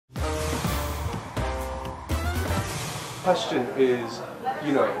question is,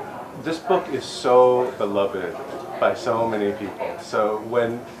 you know, this book is so beloved by so many people. So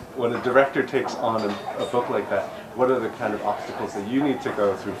when a director takes on a book like that, what are the kind of obstacles that you need to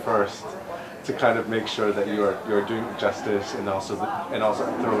go through first to kind of make sure that you're doing justice and also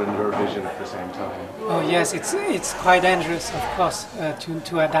throw in your vision at the same time? Oh yes, it's quite dangerous, of course,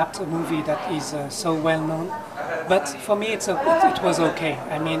 to adapt a movie that is so well known. But for me, it was okay.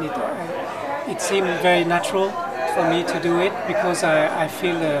 I mean, it seemed very natural for me to do it because I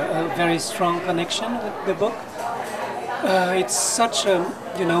feel a very strong connection with the book. It's such a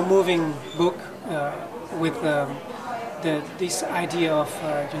moving book with this idea of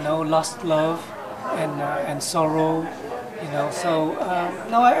lost love and sorrow. So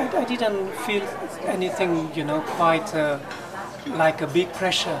no, I didn't feel anything quite like a big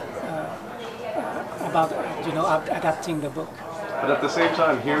pressure about adapting the book. But at the same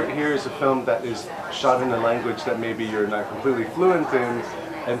time, here is a film that is shot in a language that maybe you're not completely fluent in,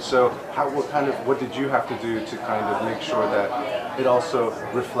 and so what did you have to do to kind of make sure that it also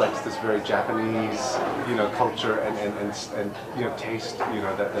reflects this very Japanese, culture and taste,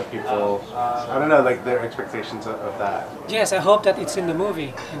 that people, I don't know, like their expectations of that. Yes, I hope that it's in the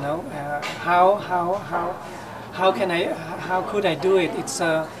movie. How could I do it?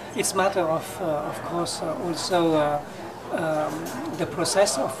 It's matter of course also. The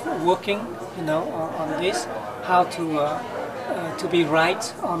process of working, on this, how to be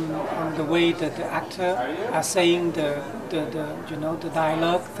right on the way that the actor are saying the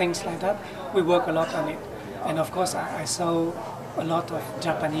dialogue, things like that. We work a lot on it, and of course I saw a lot of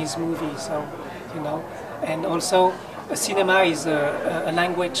Japanese movies, so and also cinema is a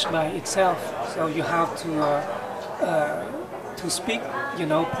language by itself, so you have to speak,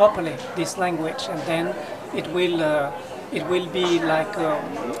 properly this language, and then it will be like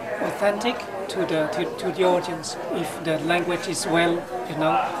authentic to the audience if the language is well,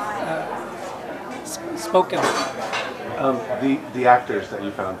 spoken. The actors that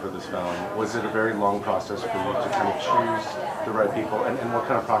you found for this film, was it a very long process for you to kind of choose the right people, and what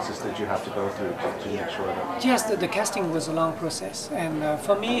kind of process did you have to go through to make sure that? Yes, the casting was a long process, and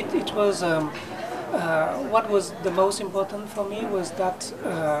for me it was what was the most important for me was that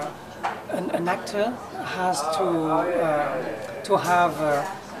an actor has to have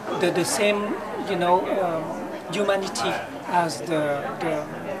the same humanity as the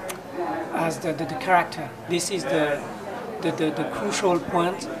character. This is the crucial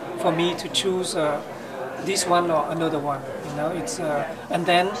point for me to choose this one or another one. It's and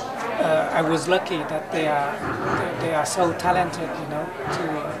then I was lucky that they are so talented,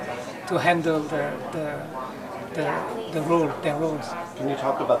 to handle their roles. Can you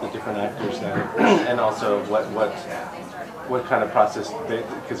talk about the different actors then, and also what kind of process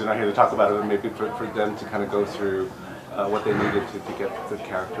because they're not here to talk about it, but maybe for them to kind of go through what they needed to get the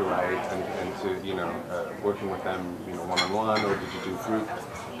character right, and to working with them one-on-one, or did you do group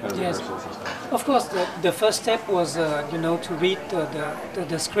kind of rehearsals and stuff? Of course, the first step was to read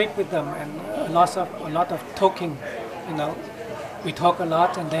the script with them, and a lot of talking. We talk a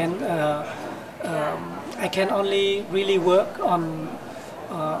lot, and then I can only really work on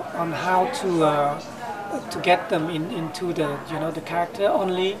how to get them into the character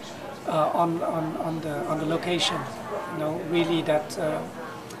only on the location. Really that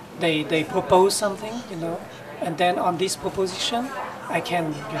they propose something, and then on this proposition I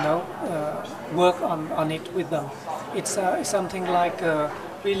can work on it with them. It's something like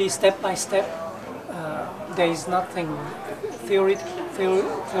really step by step. There is nothing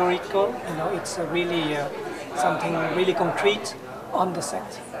theoretical. It's really something really concrete on the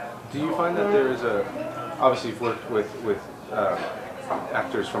set. Do you find that there is obviously you've worked with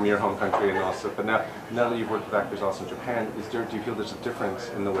actors from your home country and also, but now that you've worked with actors also in Japan, do you feel there's a difference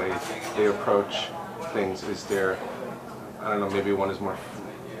in the way they approach things? Is there, I don't know, maybe one is more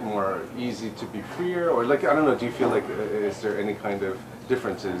easy to be freer, or like, I don't know, do you feel like, is there any kind of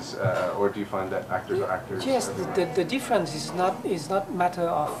differences, or do you find that actors are actors? Yes, the difference is not matter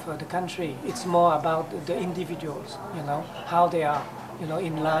of the country. It's more about the individuals, how they are,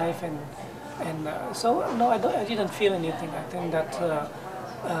 in life, and so no, I didn't feel anything. I think that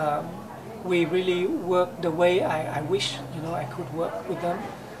we really work the way I wish, I could work with them,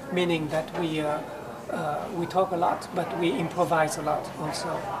 meaning that we talk a lot, but we improvise a lot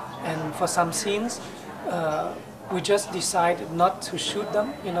also. And for some scenes, we just decide not to shoot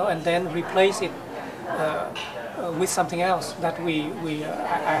them, and then replace it with something else that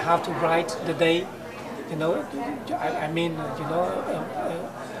I have to write the day,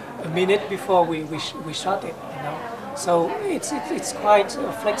 a minute before we shot it, So it's quite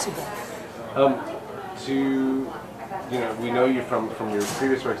flexible. you know, we know you from your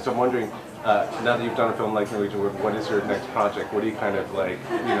previous work, so I'm wondering, now that you've done a film like Norwegian, what is your next project? What do you kind of like,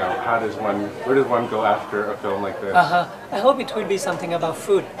 you know, where does one go after a film like this? I hope it will be something about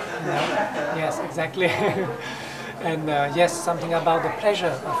food. You know? Yes, exactly. And yes, something about the pleasure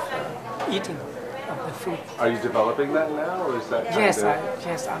of eating of the food. Are you developing that now, or is that kind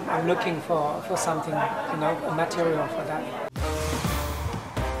Yes, of... I'm looking for something, you know, a material for that.